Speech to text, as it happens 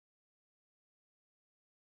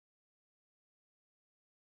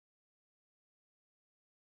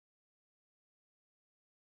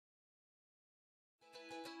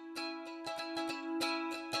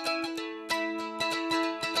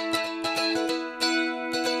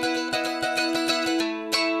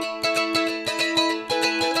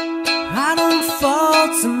I don't fall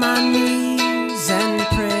to my knees and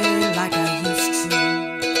pray like I used to.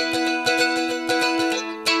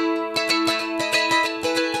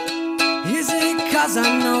 Is it 'cause I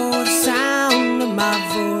know the sound of my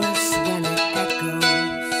voice when it echoes?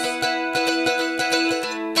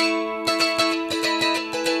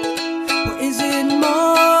 Or is it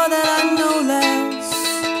more that I know less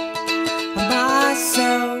of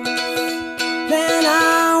myself than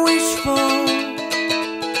I wish for?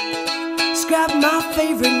 Scrap my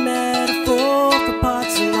favorite metaphor for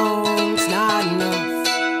parts alone. It's not enough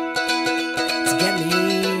to get me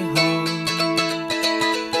home.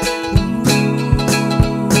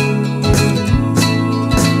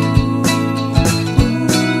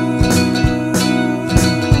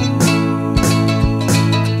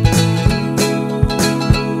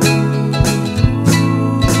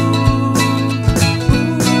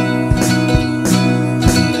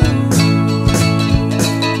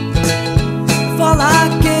 All I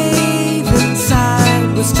gave inside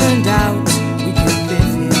was turned out we could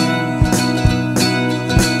live here.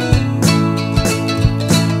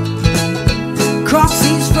 Cross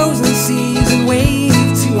these frozen seas and wave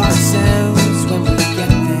to ourselves when we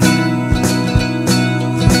get there.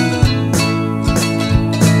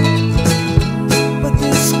 But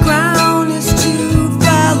this ground is too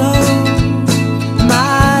fallow,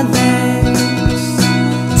 my legs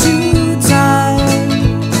too tired.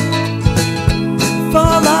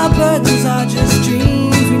 All our burdens are just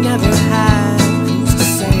dreams we never had. Who's to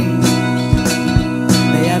say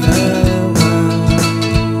they ever were?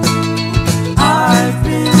 I've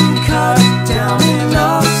been cut down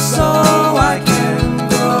enough so I can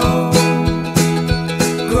grow.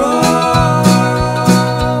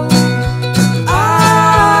 I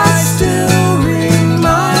still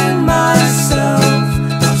remind myself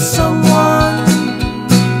of someone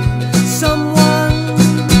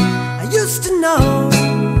I used to know.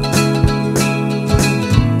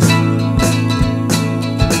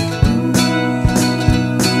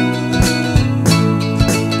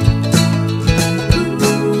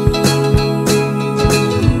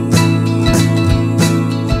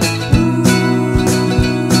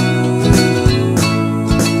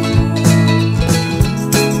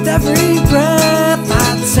 Every breath I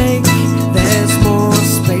take, there's more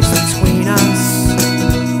space between us.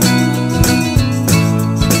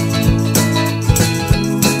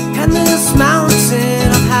 And this mountain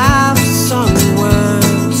of half-sung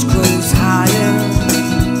words grows higher.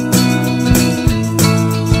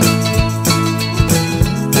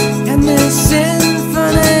 And this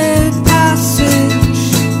infinite passage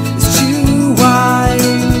is too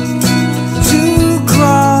wide to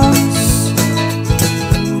cross.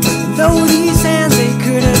 Though these hands, they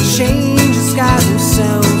could have changed the skies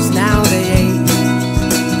themselves. Now they ache,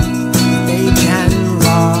 age and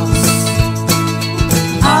loss.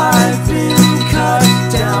 I've been cut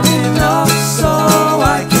down enough so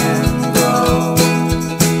I can grow.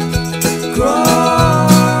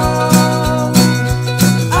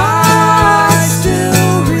 I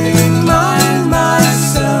still remind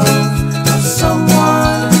myself of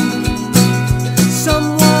someone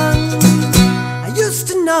I used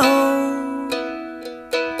to know.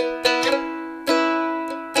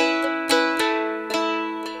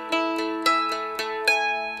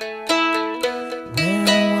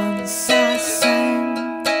 Where once I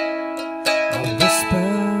sang a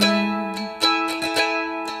whisper,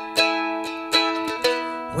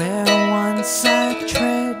 where once I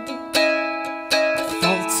tread a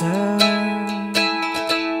falter,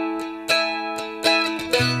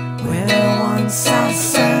 where once I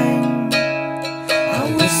sang a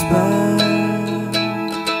whisper,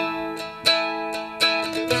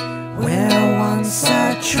 where once I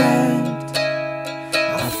tread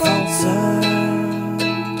a falter.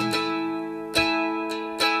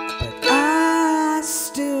 But I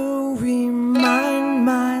still remind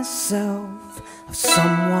myself of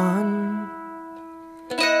someone.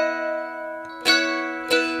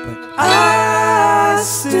 But I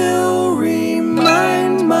still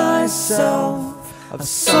remind myself of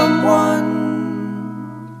someone